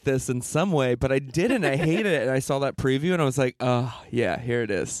like this in some way, but I didn't. I hated it, and I saw that preview, and I was like, oh yeah, here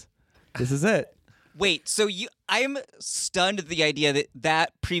it is. This is it. Wait, so I'm stunned at the idea that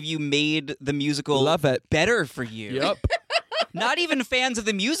that preview made the musical Love it. better for you. Not even fans of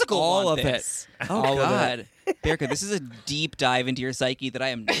the musical All want of it. this. Oh, All of God. Berica, this is a deep dive into your psyche that I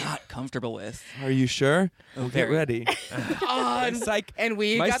am not comfortable with. Are you sure? Get very. ready. And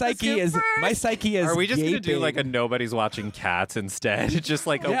we my got the psyche scoop is first. my psyche is. Are we just gonna do gaping. like a Nobody's Watching Cats instead? Just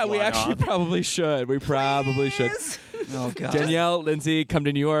like a Yeah, we one-off? actually probably should. We probably should. Oh, God. Danielle, Lindsay, come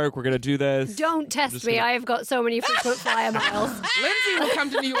to New York. We're gonna do this. Don't test me. I have got so many frequent flyer miles. Lindsay will come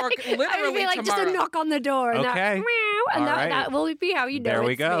to New York I would literally be like, tomorrow. just a knock on the door, and Okay. that, meow, and All that, right. that will be how you know There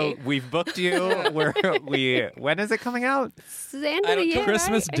we it's go. me. We've booked you. When is it coming out? It's the end of the year,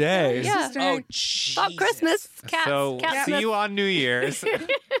 Christmas right? Day. Yeah. Oh, jeez. Stop Christmas. Cats. So Cats. see you on New Year's.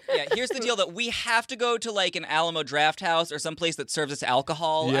 Yeah, here's the deal that we have to go to like an Alamo Draft House or someplace that serves us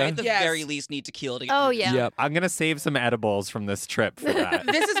alcohol. Yeah. I at the Yes. very least need tequila to get Oh, through yeah. Yep. I'm gonna save some edibles from this trip for that.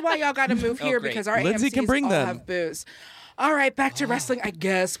 This is why y'all got to move here, great. because our Lindsay AMCs can bring all them. have booze. All right, back to wrestling, I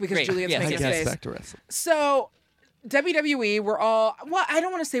guess, because Great. Julian's Yes, making I his guess face. back to wrestling. So WWE, we're all, well, I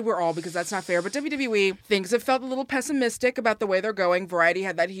don't want to say we're all because that's not fair, but WWE, things have felt a little pessimistic about the way they're going. Variety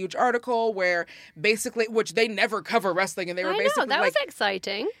had that huge article where basically, which they never cover wrestling, and they were I know, basically that like, was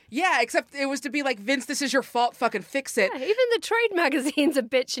exciting. yeah, except it was to be like, Vince, this is your fault, fucking fix it. Yeah, even the trade magazines are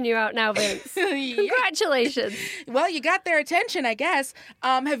bitching you out now, Vince. Congratulations. Well, you got their attention, I guess.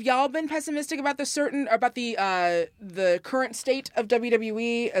 Have y'all been pessimistic about the current state of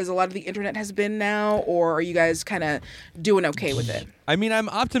WWE, as a lot of the internet has been now, or are you guys kind of doing okay with it? I mean, I'm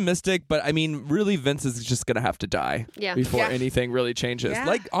optimistic, but I mean, really, Vince is just gonna have to die before Yeah. anything really changes. Yeah.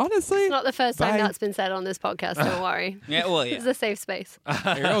 Like, honestly, It's not the first time Bye. that's been said on this podcast, don't worry. Yeah, well, It's yeah. a safe space.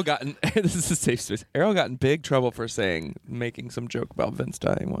 Errol got in, this is a safe space. Errol got in big trouble for making some joke about Vince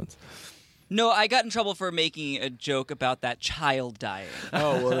dying once. No, I got in trouble for making a joke about that child dying.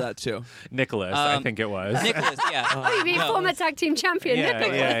 Oh, well, that too. Nicholas, I think it was. Nicholas, yeah. Oh, you mean No. former tag team champion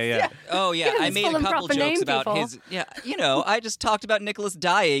Nicholas? yeah. Oh yeah, Give him I his made full a and couple proper name, jokes about people. his. Yeah, I just talked about Nicholas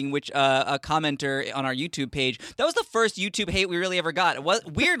dying, which a commenter on our YouTube page. That was the first YouTube hate we really ever got. It was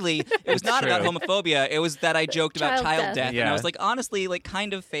weirdly, it was not about true. homophobia. It was that I joked about Child child death. death, and Yeah. I was like, honestly, like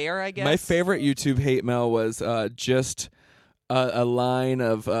kind of fair, I guess. My favorite YouTube hate mail was just a line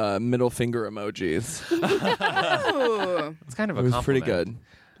of middle finger emojis. Ooh. It's kind of a It was compliment. pretty good.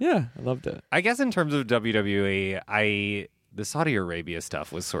 Yeah, I loved it. I guess in terms of WWE, the Saudi Arabia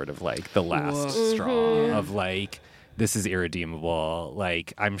stuff was sort of like the last straw of like, this is irredeemable.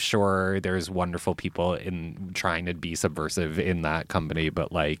 Like, I'm sure there's wonderful people in trying to be subversive in that company,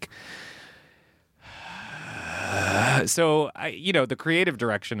 but like, so the creative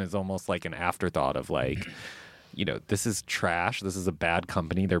direction is almost like an afterthought of like, this is trash. This is a bad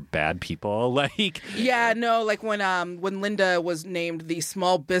company. They're bad people. Like, Yeah, no, like when Linda was named the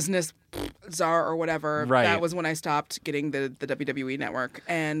small business czar or whatever, Right. that was when I stopped getting the WWE network.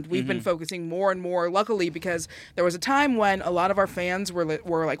 And we've been focusing more and more, luckily, because there was a time when a lot of our fans were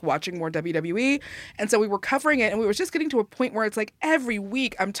like watching more WWE. And so we were covering it, and we were just getting to a point where it's like every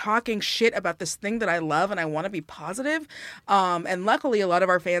week I'm talking shit about this thing that I love and I want to be positive. And luckily, a lot of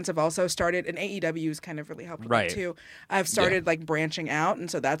our fans have also started, and AEW's kind of really helped with Right. it too. I've started like branching out, and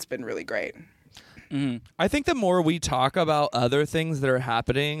so that's been really great. I think the more we talk about other things that are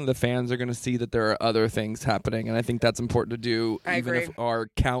happening, the fans are going to see that there are other things happening, and I think that's important to do, I even agree. if our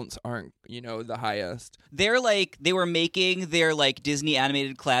counts aren't, the highest. They were making their like Disney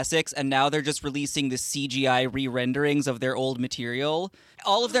animated classics, and now they're just releasing the CGI re-renderings of their old material.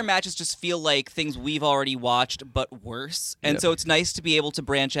 All of their matches just feel like things we've already watched, but worse. And so it's nice to be able to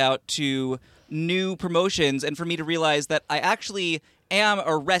branch out to new promotions, and for me to realize that I actually am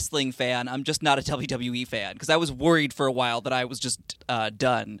a wrestling fan. I'm just not a WWE fan, because I was worried for a while that I was just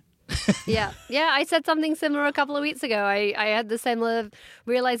done. Yeah. I said something similar a couple of weeks ago. I had the similar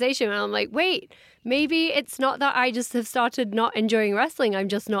realization, and I'm like, wait, maybe it's not that I just have started not enjoying wrestling. I'm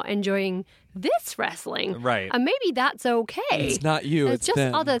just not enjoying this wrestling. Right. And maybe that's okay. It's not you, it's just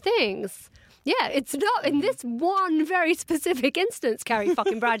them. other things. Yeah, it's not in this one very specific instance, Carrie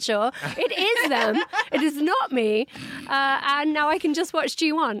fucking Bradshaw. It is them. It is not me. And now I can just watch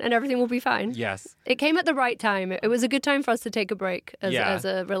G1 and everything will be fine. yes. It came at the right time. It was a good time for us to take a break Yeah. as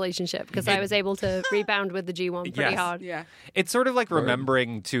a relationship, because I was able to rebound with the G1 pretty Yes. hard. Yeah. It's sort of like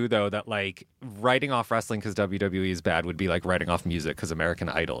remembering, too, though, that, like, writing off wrestling because WWE is bad would be like writing off music because American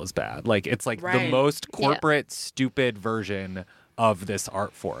Idol is bad. Like, it's like the Right. most corporate, stupid version of this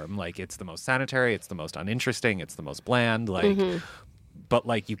art form. Like, it's the most sanitary, it's the most uninteresting, it's the most bland. Like, but,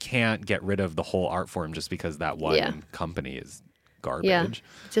 like, you can't get rid of the whole art form just because that one company is garbage. Yeah.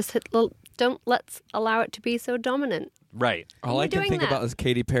 Just let's allow it to be so dominant. Right. All We're I can doing think that. about is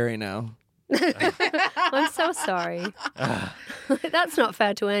Katy Perry now. I'm so sorry. That's not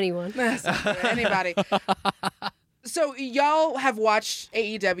fair to anyone. That's not fair to anybody. So y'all have watched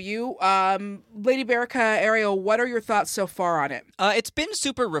AEW. Lady Berica, Ariel, what are your thoughts so far on it? It's been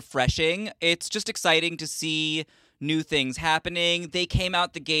super refreshing. It's just exciting to see new things happening. They came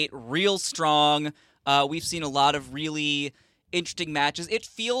out the gate real strong. We've seen a lot of really interesting matches. It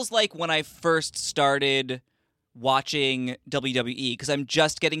feels like when I first started watching WWE, because I'm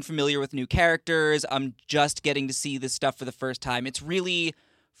just getting familiar with new characters. I'm just getting to see this stuff for the first time. It's really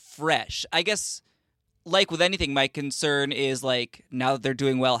fresh. I guess, like with anything, my concern is, like, now that they're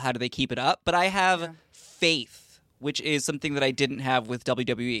doing well, how do they keep it up? But I have faith, which is something that I didn't have with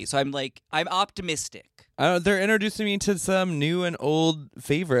WWE. So I'm optimistic. They're introducing me to some new and old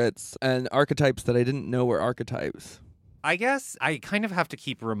favorites and archetypes that I didn't know were archetypes. I guess I kind of have to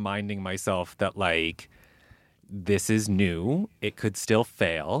keep reminding myself that, like, this is new. It could still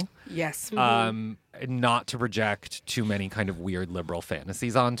fail. Yes. Not to project too many kind of weird liberal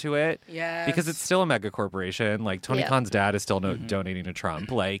fantasies onto it. Yes. Because it's still a mega corporation. Like, Tony Yeah. Khan's dad is still donating to Trump.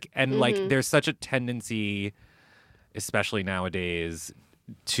 Like, and like, there's such a tendency, especially nowadays,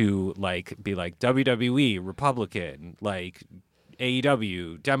 to like be like WWE, Republican, like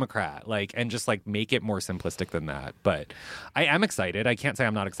AEW, Democrat, like, and just like make it more simplistic than that. But I am excited. I can't say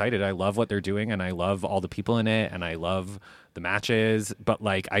I'm not excited. I love what they're doing, and I love all the people in it, and I love the matches, but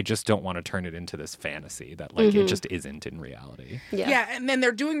like I just don't want to turn it into this fantasy that like it just isn't in reality. Yeah, and then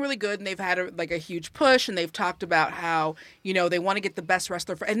they're doing really good, and they've had a huge push, and they've talked about how, you know, they want to get the best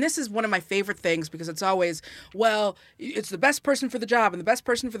wrestler for, and this is one of my favorite things, because it's always, well, it's the best person for the job, and the best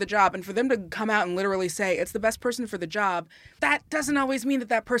person for the job, and for them to come out and literally say it's the best person for the job, that doesn't always mean that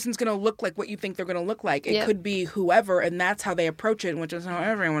that person's going to look like what you think they're going to look like. It could be whoever, and that's how they approach it, which is how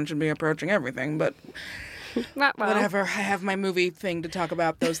everyone should be approaching everything, but Well. Whatever. I have my movie thing to talk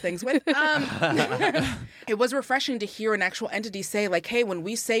about those things with. It was refreshing to hear an actual entity say, like, hey, when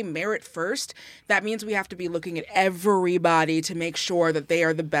we say merit first, that means we have to be looking at everybody to make sure that they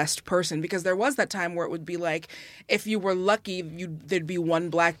are the best person. Because there was that time where it would be like, if you were lucky, there'd be one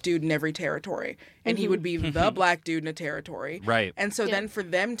black dude in every territory. And he would be the black dude in a territory. Right. And so then for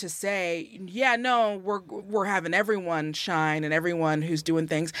them to say, yeah, no, we're having everyone shine and everyone who's doing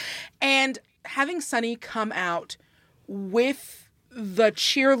things. And having Sunny come out with the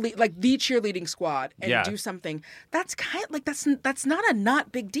cheerleading squad and do something that's kind of like that's not a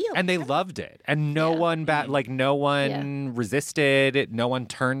not big deal, and they loved it, and no one resisted, no one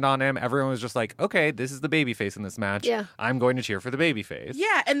turned on him. Everyone was just like, okay, this is the babyface in this match, I'm going to cheer for the babyface.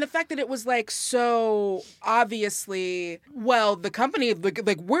 And the fact that it was like so obviously, well, the company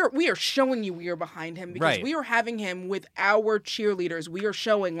like we are showing you we are behind him because we are having him with our cheerleaders. We are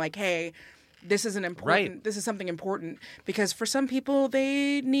showing like, hey, this is this is something important, because for some people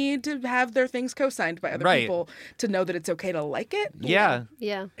they need to have their things co-signed by other people to know that it's okay to like it. Yeah.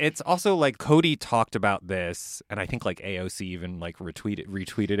 It's also like Cody talked about this, and I think like AOC even like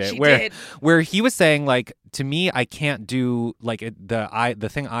retweeted it, where he was saying like, to me, I can't do like the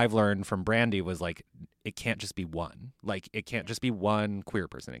thing I've learned from Brandy was like, it can't just be one. Like, it can't just be one queer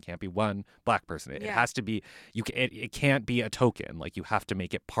person. It can't be one black person. It has to be, it can't be a token. Like, you have to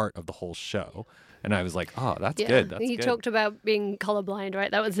make it part of the whole show. And I was like, oh, that's good. That's he good. talked about being colorblind, right?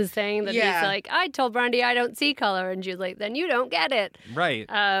 That was his thing. That he's like, I told Brandy I don't see color. And she was like, then you don't get it. Right.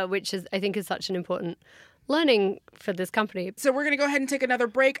 Which is, I think, is such an important learning for this company. So we're going to go ahead and take another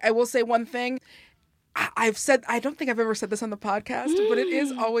break. I will say one thing. I don't think I've ever said this on the podcast, but it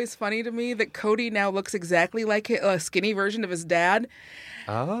is always funny to me that Cody now looks exactly like a skinny version of his dad.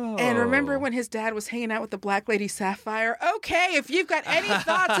 Oh. And remember when his dad was hanging out with the black lady Sapphire? Okay, if you've got any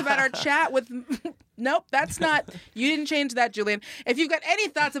thoughts about our chat with... Nope, that's not... You didn't change that, Julian. If you've got any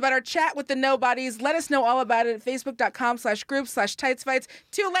thoughts about our chat with the Nobodies, let us know all about it at facebook.com/group/TightsFights.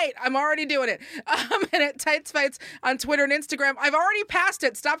 Too late. I'm already doing it. And at TightsFights on Twitter and Instagram. I've already passed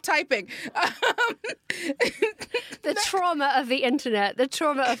it. Stop typing. The trauma of the internet. The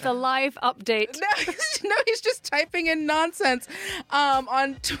trauma of the live update. No, he's just typing in nonsense.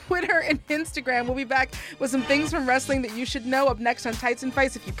 On Twitter and Instagram. We'll be back with some things from wrestling that you should know. Up next on Tights and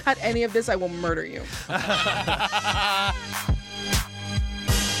Fights. If you cut any of this, I will murder you. Hi,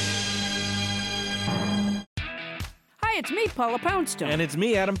 it's me, Paula Poundstone. And it's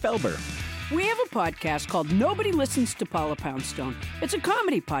me, Adam Felber. We have a podcast called Nobody Listens to Paula Poundstone. It's a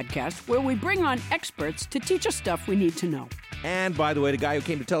comedy podcast where we bring on experts to teach us stuff we need to know. And by the way, the guy who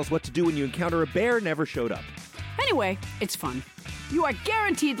came to tell us what to do when you encounter a bear never showed up. Anyway, it's fun. You are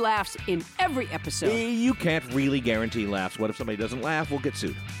guaranteed laughs in every episode. You can't really guarantee laughs. What if somebody doesn't laugh? We'll get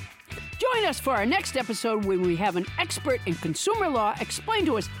sued. Join us for our next episode where we have an expert in consumer law explain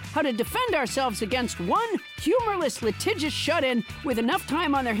to us how to defend ourselves against one humorless litigious shut-in with enough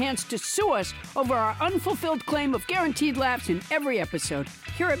time on their hands to sue us over our unfulfilled claim of guaranteed laughs in every episode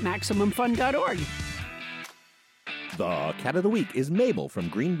here at MaximumFun.org. The Cat of the Week is Mabel from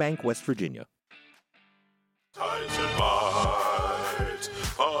Greenbank, West Virginia. Tights and Fights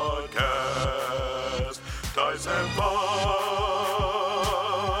Podcast. Tights and Fights.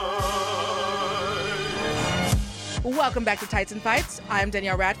 Welcome back to Tights and Fights. I'm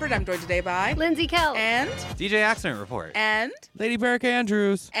Danielle Radford. I'm joined today by Lindsay Kell. And DJ Accident Report. And Lady Barrick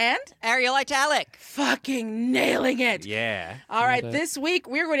Andrews. And Ariel Italic. fucking nailing it. Yeah. All right, this week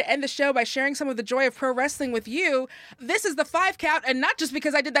we're going to end the show by sharing some of the joy of pro wrestling with you. This is the 5 count, and not just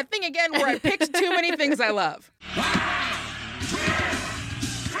because I did that thing again where I picked too many things I love.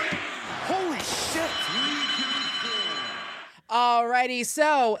 Holy shit! Alrighty,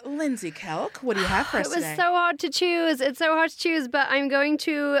 so Lindsay Kelk, what do you have for us It was today? so hard to choose. It's so hard to choose, but I'm going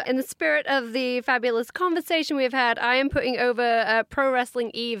to, in the spirit of the fabulous conversation we've had, I am putting over Pro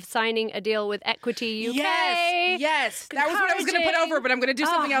Wrestling Eve signing a deal with Equity UK. Yes. That was what I was going to put over, but I'm going to do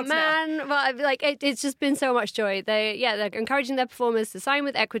something else now. Well, like it's just been so much joy. They're encouraging their performers to sign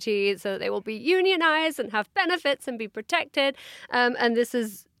with Equity so that they will be unionized and have benefits and be protected. And this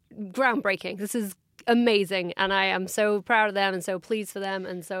is groundbreaking. This is amazing, and I am so proud of them and so pleased for them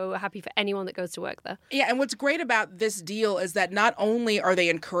and so happy for anyone that goes to work there. Yeah, and what's great about this deal is that not only are they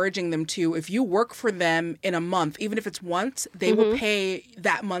encouraging them to, if you work for them in a month, even if it's once, they will pay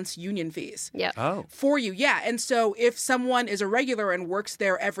that month's union fees. Yeah. Oh. For you, yeah. And so if someone is a regular and works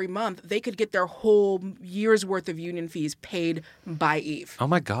there every month, they could get their whole year's worth of union fees paid by Eve. Oh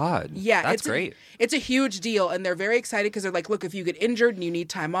my God. Yeah, That's it's great. It's a huge deal, and they're very excited because they're like, look, if you get injured and you need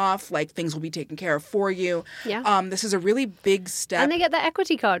time off, like things will be taken care of for you. Yeah. This is a really big step. And they get the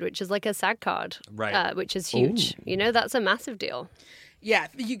equity card, which is like a SAG card, Right. which is huge. You know, that's a massive deal. Yeah,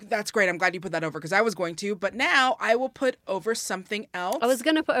 that's great. I'm glad you put that over because I was going to. But now I will put over something else. I was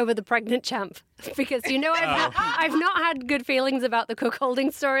going to put over the pregnant champ because, you know, I've not had good feelings about the Cook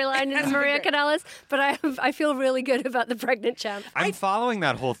Holdings storyline in Maria Kanellis, but I feel really good about the pregnant champ. I'm following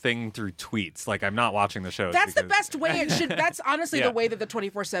that whole thing through tweets. Like, I'm not watching the show. That's the best way it should. That's honestly the way that the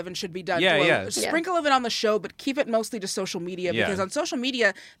 24/7 should be done. Yeah, to yeah. a sprinkle of it on the show, but keep it mostly to social media because on social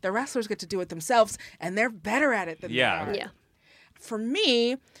media, the wrestlers get to do it themselves, and they're better at it than they are. Yeah. For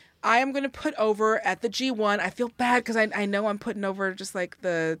me, I am going to put over at the G1. I feel bad because I know I'm putting over just like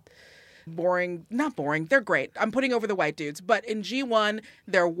the not boring. They're great. I'm putting over the white dudes. But in G1,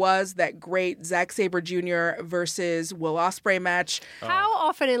 there was that great Zack Sabre Jr. versus Will Ospreay match. How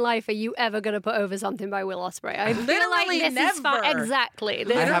often in life are you ever going to put over something by Will Ospreay? I feel like Literally this is fine. never. Exactly.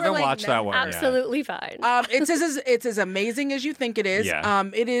 I haven't watched that one. Absolutely fine. It's as amazing as you think it is. Yeah.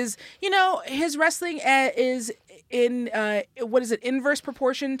 It is, his wrestling is in inverse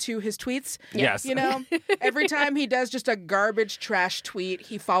proportion to his tweets. Yes. Every time he does just a garbage trash tweet,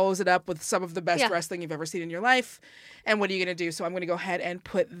 he follows it up with some of the best wrestling you've ever seen in your life. And what are you going to do? So I'm going to go ahead and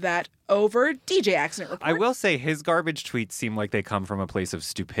put that over. DJ Accident Report. I will say his garbage tweets seem like they come from a place of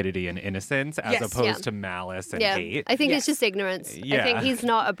stupidity and innocence as opposed to malice and hate. I think it's just ignorance. Yeah. I think he's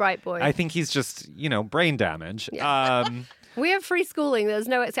not a bright boy. I think he's just, brain damage. Yeah. We have free schooling. There's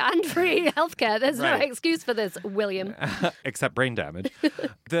no and free healthcare. There's no excuse for this, William. Except brain damage.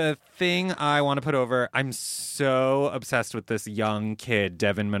 The thing I want to put over, I'm so obsessed with this young kid,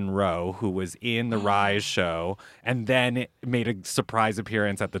 Devin Monroe, who was in the Rise show and then made a surprise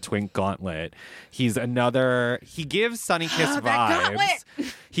appearance at the Twink Gauntlet. He gives Sunny Kiss vibes.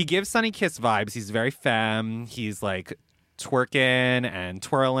 He gives Sunny Kiss vibes. He's very femme. He's like twerking and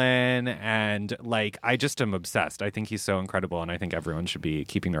twirling, and like I just am obsessed. I think he's so incredible, and I think everyone should be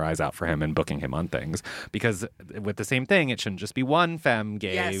keeping their eyes out for him and booking him on things, because with the same thing, it shouldn't just be one femme,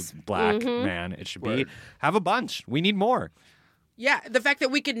 gay, black man. It should be have a bunch. We need more. Yeah, the fact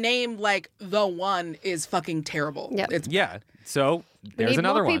that we could name like the one is fucking terrible. Yep. So there's we need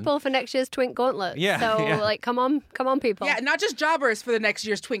another more people for next year's Twink Gauntlet. Yeah, So yeah. come on, people. Yeah, not just jobbers for the next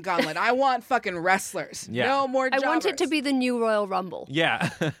year's Twink Gauntlet. I want fucking wrestlers. Yeah. No more I jobbers. want it to be the new Royal Rumble. Yeah.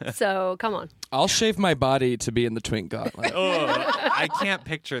 So come on. I'll shave my body to be in the Twink Gauntlet. Oh, I can't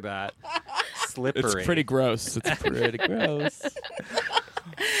picture that. Slippery. It's pretty gross. It's pretty gross.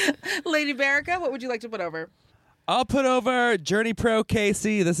 Lady Barica, what would you like to put over? I'll put over Journey Pro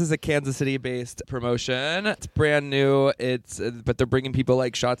KC. This is a Kansas City-based promotion. It's brand new. But they're bringing people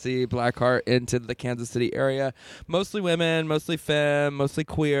like Shotzi Blackheart into the Kansas City area. Mostly women, mostly femme, mostly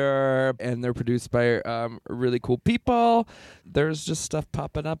queer, and they're produced by really cool people. There's just stuff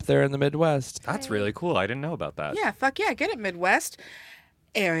popping up there in the Midwest. That's really cool. I didn't know about that. Yeah, fuck yeah, get it, Midwest.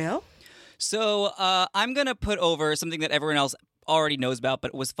 Ariel? So I'm going to put over something that everyone else already knows about, but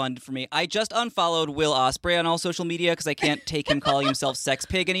it was fun for me. I just unfollowed Will Ospreay on all social media because I can't take him calling himself Sex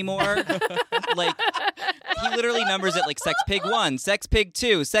Pig anymore. Like, he literally numbers it like Sex Pig 1, Sex Pig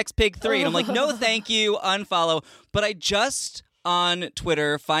 2, Sex Pig 3. And I'm like, no, thank you, unfollow. But I just, on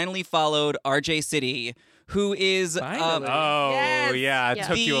Twitter, finally followed RJ City, who is yeah, it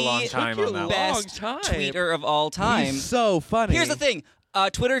took you a long time on that one. Best tweeter of all time. He's so funny. Here's the thing.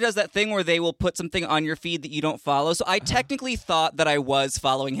 Twitter does that thing where they will put something on your feed that you don't follow. So I technically thought that I was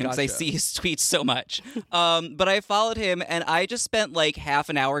following him because I see his tweets so much. But I followed him, and I just spent like half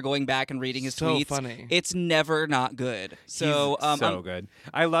an hour going back and reading his tweets. So funny. It's never not good. So He's so good.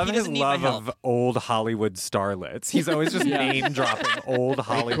 I love he his doesn't need my love help. of old Hollywood starlets. He's always just name dropping old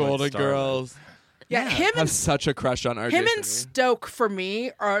Hollywood Golden starlets. Girls. Yeah, him I have and such a crush on RJ. him and City. Stoke for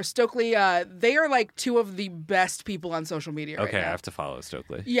me are Stokely. They are like two of the best people on social media. Okay, right I now. have to follow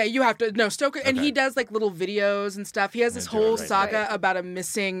Stokely. Yeah, you have to. No, Stoker, and Okay. he does like little videos and stuff. He has this I'm gonna do whole it right saga about a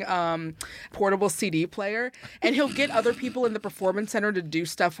missing portable CD player, and he'll get other people in the performance center to do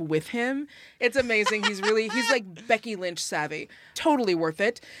stuff with him. It's amazing. He's like Becky Lynch savvy. Totally worth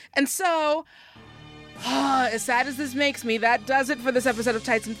it. And so, as sad as this makes me, that does it for this episode of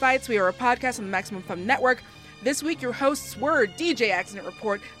Tights and Fights. We are a podcast on the Maximum Fun Network. This week, your hosts were DJ Accident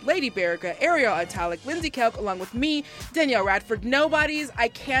Report, Lady Barica, Ariel Italic, Lindsay Kelk, along with me, Danielle Radford. Nobodies. I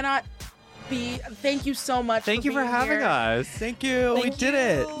cannot be. Thank you so much. Thank you for being having here. us. Thank you. We Thank did you.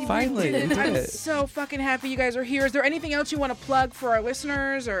 it. Finally, we did I'm it. so fucking happy you guys are here. Is there anything else you want to plug for our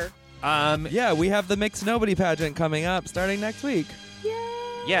listeners, or? Yeah, we have the Mixed Nobody pageant coming up starting next week.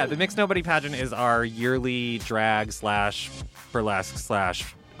 Yeah, the Mixed Nobody pageant is our yearly drag / burlesque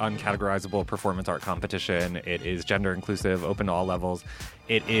 / uncategorizable performance art competition. It is gender inclusive, open to all levels.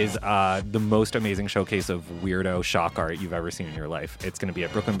 It is the most amazing showcase of weirdo shock art you've ever seen in your life. It's going to be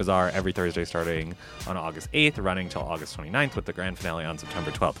at Brooklyn Bazaar every Thursday starting on August 8th, running till August 29th with the grand finale on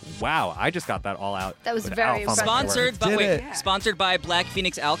September 12th. Wow, I just got that all out. That was without very fumbling impressive. words. Sponsored by Black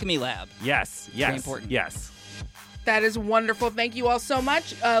Phoenix Alchemy Lab. Yes, Very important. yes. That is wonderful. Thank you all so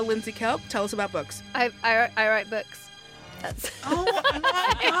much. Lindsay Kelp, tell us about books. I write books. That's Oh my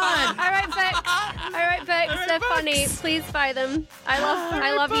God. I write books. They're funny. Please buy them.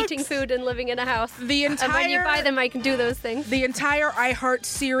 I love eating food and living in a house. And when you buy them, I can do those things. The entire iHeart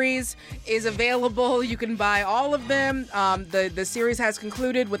series is available. You can buy all of them. The series has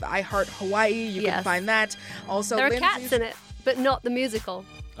concluded with iHeart Hawaii. You can find that. Also, there are Lindsay's cats in it, but not the musical.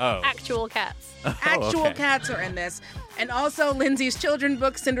 Oh. Actual cats. Actual cats are in this. And also Lindsay's children's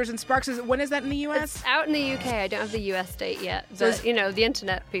book, Cinders and Sparks. When is that in the U.S.? It's out in the UK. I don't have the US date yet. So But, the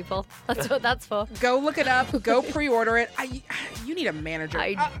internet, people. That's what that's for. Go look it up. Go pre-order it. You need a manager.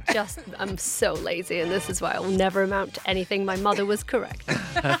 I'm so lazy, and this is why I will never amount to anything. My mother was correct.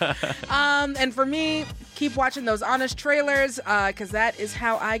 And for me, keep watching those honest trailers because that is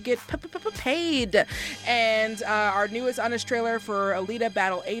how I get paid. And our newest honest trailer for Alita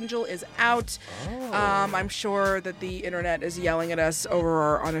Battle Angel is out. I'm sure that the internet is yelling at us over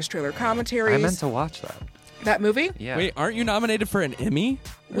our honest trailer commentaries. I meant to watch that. That movie? Yeah. Wait, aren't you nominated for an Emmy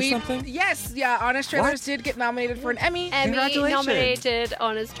or something? Yes, yeah. Honest Trailers did get nominated for an Emmy. Emmy Congratulations. nominated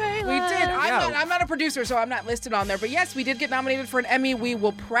Honest Trailer. We did. I'm not a producer, so I'm not listed on there. But yes, we did get nominated for an Emmy. We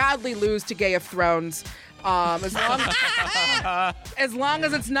will proudly lose to Game of Thrones. As long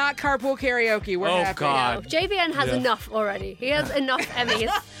as it's not carpool karaoke, we're happy. God. JVN has enough already. He has enough Emmys.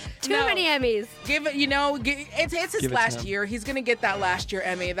 Too many Emmys. Give it, it's his Give it last to him. year. He's gonna get that last year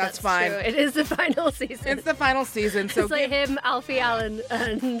Emmy. That's fine. True. It is the final season. It's the final season, so It's like him, Alfie Allen,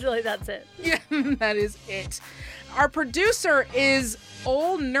 and that's it. yeah, that is it. Our producer is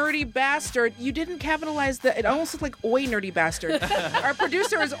Old Nerdy Bastard. You didn't capitalize the. It almost looked like Oi Nerdy Bastard. Our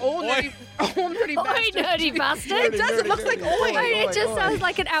producer is Old Nerdy Oi, Bastard. nerdy bastard. It does. It looks like Oi. It just sounds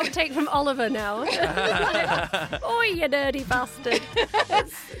like an outtake from Oliver now. Oi, you nerdy bastard.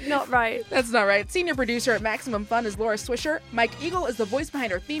 That's not right. That's not right. Senior producer at Maximum Fun is Laura Swisher. Mike Eagle is the voice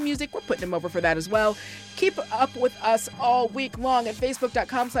behind our theme music. We're putting him over for that as well. Keep up with us all week long at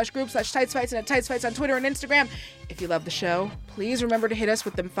facebook.com/group/TightsFights and at TightsFights on Twitter and Instagram. If you love the show, please remember to hit us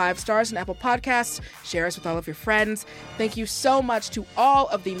with them 5 stars on Apple Podcasts. Share us with all of your friends. Thank you so much to all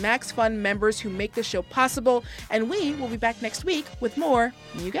of the Max Fun members who make this show possible. And we will be back next week with more,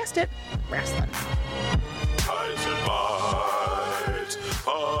 you guessed it, wrestling. Tights and Bites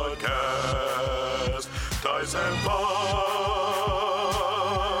Podcast. Tights and Bites.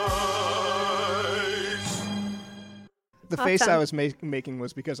 The face I was making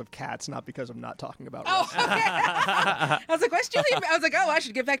was because of cats, not because of not talking about wrestling. I was like, what's Julie? I was like, oh, I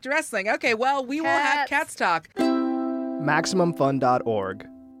should get back to wrestling. Okay, well, we will have Cats Talk. MaximumFun.org.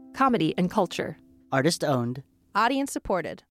 Comedy and culture. Artist owned. Audience supported.